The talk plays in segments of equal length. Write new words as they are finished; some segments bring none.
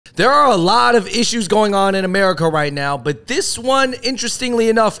There are a lot of issues going on in America right now, but this one, interestingly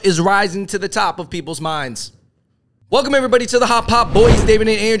enough, is rising to the top of people's minds. Welcome everybody to the Hot Pop Boys. David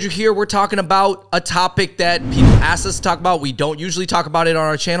and Andrew here. We're talking about a topic that people ask us to talk about. We don't usually talk about it on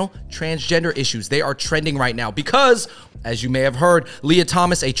our channel. Transgender issues. They are trending right now because, as you may have heard, Leah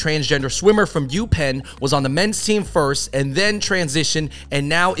Thomas, a transgender swimmer from UPenn, was on the men's team first and then transitioned and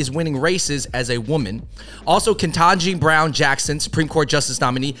now is winning races as a woman. Also, Ketanji Brown Jackson, Supreme Court Justice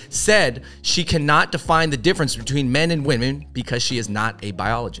nominee, said she cannot define the difference between men and women because she is not a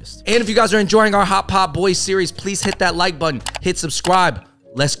biologist. And if you guys are enjoying our Hot Pop Boys series, please hit that like button, hit subscribe.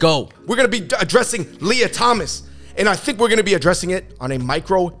 Let's go. We're going to be addressing Leah Thomas, and I think we're going to be addressing it on a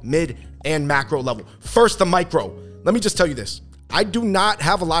micro, mid, and macro level. First, the micro. Let me just tell you this. I do not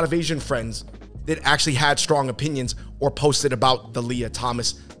have a lot of Asian friends that actually had strong opinions or posted about the Leah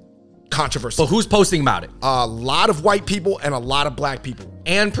Thomas controversy. But who's posting about it? A lot of white people and a lot of black people.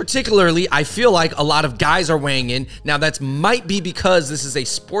 And particularly, I feel like a lot of guys are weighing in. Now, that might be because this is a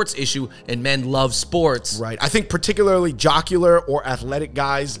sports issue and men love sports. Right. I think particularly jocular or athletic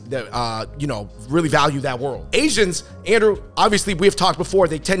guys that, really value that world. Asians, Andrew, obviously we have talked before,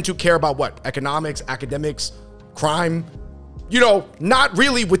 they tend to care about what? Economics, academics, crime, not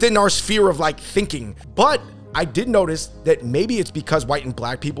really within our sphere of like thinking. But I did notice that maybe it's because white and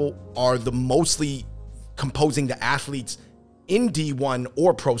black people are the mostly composing the athletes in D1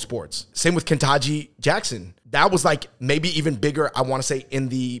 or pro sports. Same with Ketanji Jackson. That was like maybe even bigger, I want to say, in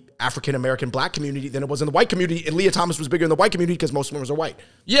the African-American black community than it was in the white community. And Leah Thomas was bigger in the white community because most swimmers are white.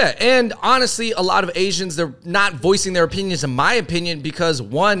 Yeah, and honestly, a lot of Asians, they're not voicing their opinions, in my opinion, because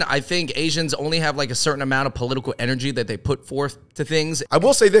one, I think Asians only have like a certain amount of political energy that they put forth to things. I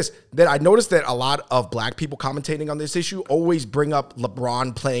will say this, that I noticed that a lot of black people commentating on this issue always bring up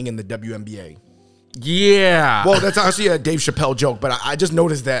LeBron playing in the WNBA. Yeah. Well, that's actually a Dave Chappelle joke, but I just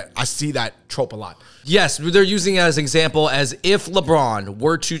noticed that I see that trope a lot. Yes, they're using it as an example as if LeBron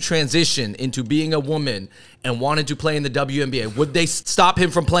were to transition into being a woman and wanted to play in the WNBA, would they stop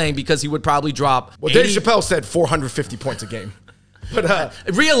him from playing because he would probably drop? Well, Dave Chappelle said 450 points a game. But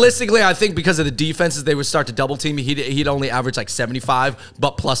realistically, I think because of the defenses, they would start to double team. He'd only average like 75,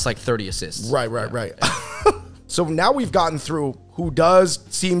 but plus like 30 assists. Right. So now we've gotten through who does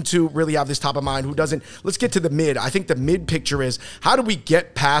seem to really have this top of mind, who doesn't. Let's get to the mid. I think the mid picture is, how do we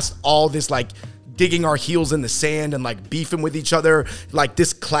get past all this like digging our heels in the sand and like beefing with each other, like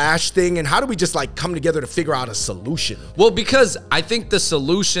this clash thing, and how do we just like come together to figure out a solution? Well, because I think the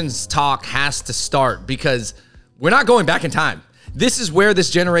solutions talk has to start, because we're not going back in time. This is where this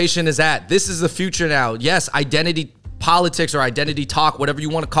generation is at. This is the future now. Yes, identity politics or identity talk, whatever you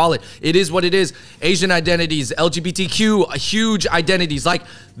want to call it. It is what it is. Asian identities, LGBTQ, huge identities. Like,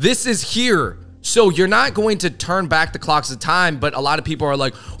 this is here. So you're not going to turn back the clocks of time, but a lot of people are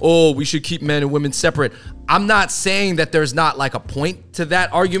like, oh, we should keep men and women separate. I'm not saying that there's not like a point to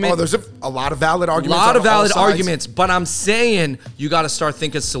that argument. Oh, there's a lot of valid arguments. A lot of valid arguments, but I'm saying you got to start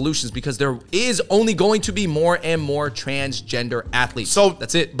thinking solutions, because there is only going to be more and more transgender athletes. So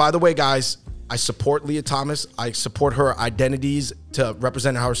that's it. By the way, guys, I support Leah Thomas. I support her identities to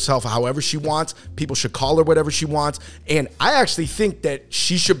represent herself however she wants. People should call her whatever she wants. And I actually think that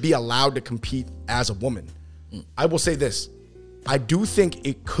she should be allowed to compete as a woman. I will say this. I do think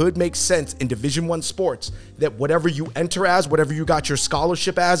it could make sense in Division I sports that whatever you enter as, whatever you got your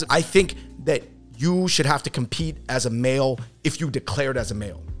scholarship as, I think that you should have to compete as a male if you declared as a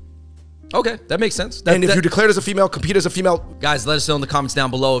male. Okay, that makes sense. And if you declared as a female, compete as a female. Guys, let us know in the comments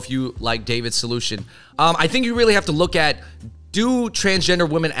down below if you like David's solution. I think you really have to look at, do transgender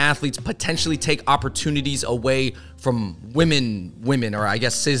women athletes potentially take opportunities away from women, or I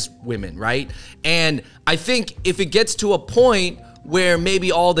guess cis women, right? And I think if it gets to a point where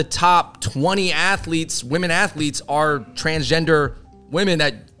maybe all the top 20 athletes, women athletes, are transgender women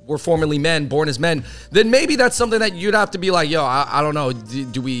that were formerly men, born as men, then maybe that's something that you'd have to be like, yo, I don't know,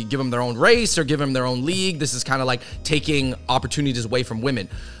 do we give them their own race or give them their own league? This is kind of like taking opportunities away from women.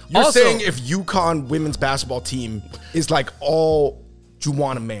 You're also saying if UConn women's basketball team is like all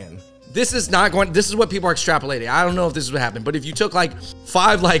Juwan man. This is not going, this is what people are extrapolating. I don't know if this is what happened, but if you took like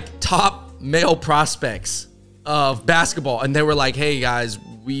 5 like top male prospects of basketball and they were like, hey guys,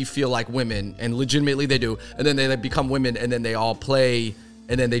 we feel like women, and legitimately they do, and then they become women and then they all play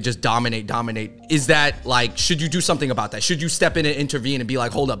and then they just dominate. Is that like, should you do something about that? Should you step in and intervene and be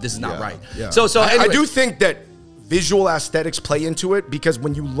like, hold up, this is not right? Yeah. So anyway. I do think that visual aesthetics play into it, because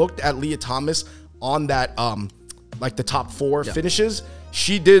when you looked at Leah Thomas on that, like the top 4 finishes,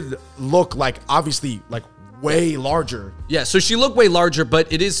 she did look like obviously like way larger. Yeah, so she looked way larger,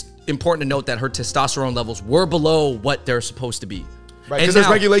 but it is important to note that her testosterone levels were below what they're supposed to be. Right, because there's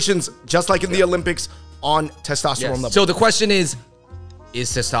regulations, just like in the Olympics, on testosterone level. So the question is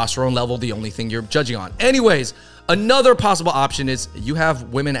testosterone level the only thing you're judging on? Anyways, another possible option is you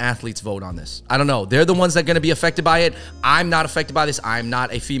have women athletes vote on this. I don't know. They're the ones that are going to be affected by it. I'm not affected by this. I'm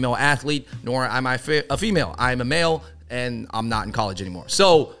not a female athlete, nor am I a female. I'm a male, and I'm not in college anymore.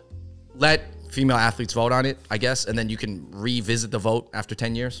 So let female athletes vote on it, I guess, and then you can revisit the vote after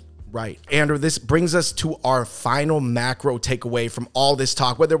 10 years. Right. Andrew, this brings us to our final macro takeaway from all this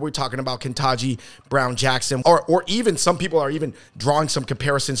talk, whether we're talking about Ketanji Brown Jackson, or even some people are even drawing some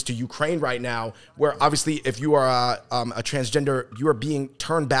comparisons to Ukraine right now, where obviously if you are a transgender, you are being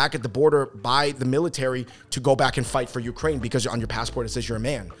turned back at the border by the military to go back and fight for Ukraine because on your passport it says you're a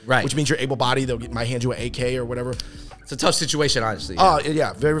man. Right. Which means you're able-bodied. They might hand you an AK or whatever. It's a tough situation, honestly.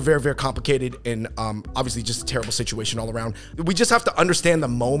 Yeah, very, very, very complicated, and obviously just a terrible situation all around. We just have to understand the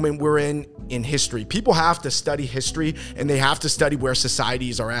moment we're in history. People have to study history, and they have to study where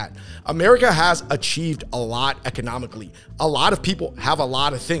societies are at. America has achieved a lot economically. A lot of people have a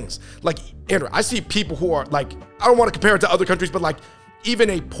lot of things. Like, Andrew, I see people who are like, I don't want to compare it to other countries, but like even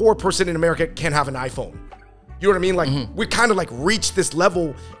a poor person in America can have an iPhone. You know what I mean? Like we kind of like reached this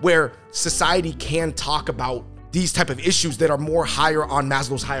level where society can talk about these type of issues that are more higher on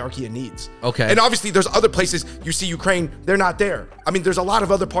Maslow's hierarchy of needs. Okay. And obviously there's other places, you see Ukraine, they're not there. I mean, there's a lot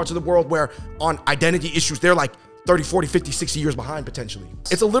of other parts of the world where on identity issues, they're like 30, 40, 50, 60 years behind potentially.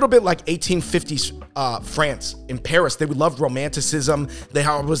 It's a little bit like 1850s France in Paris. They loved romanticism.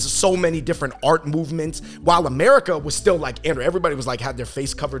 There was so many different art movements, while America was still like, Andrew, everybody was like, had their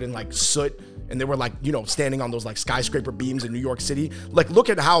face covered in like soot, and they were like, you know, standing on those like skyscraper beams in New York City. Like, look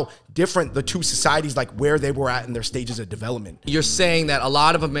at how different the two societies, like where they were at in their stages of development. You're saying that a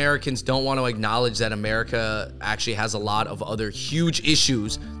lot of Americans don't want to acknowledge that America actually has a lot of other huge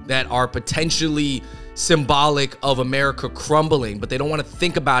issues that are potentially symbolic of America crumbling, but they don't want to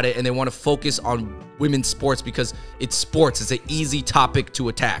think about it, and they want to focus on women's sports because it's sports. It's an easy topic to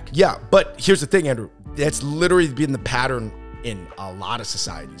attack. Yeah, but here's the thing, Andrew. That's literally been the pattern in a lot of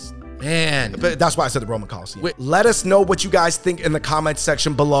societies. Man. But that's why I said the Roman Colosseum. Let us know what you guys think in the comments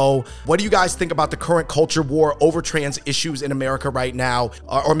section below. What do you guys think about the current culture war over trans issues in America right now?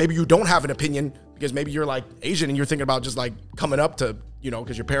 Or maybe you don't have an opinion because maybe you're like Asian and you're thinking about just like coming up to, you know,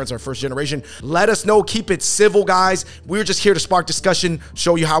 because your parents are first generation. Let us know. Keep it civil, guys. We're just here to spark discussion,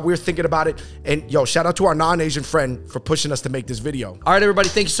 show you how we're thinking about it. And yo, shout out to our non-Asian friend for pushing us to make this video. All right, everybody.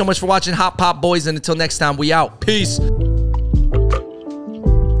 Thank you so much for watching Hot Pop Boys. And until next time, we out. Peace.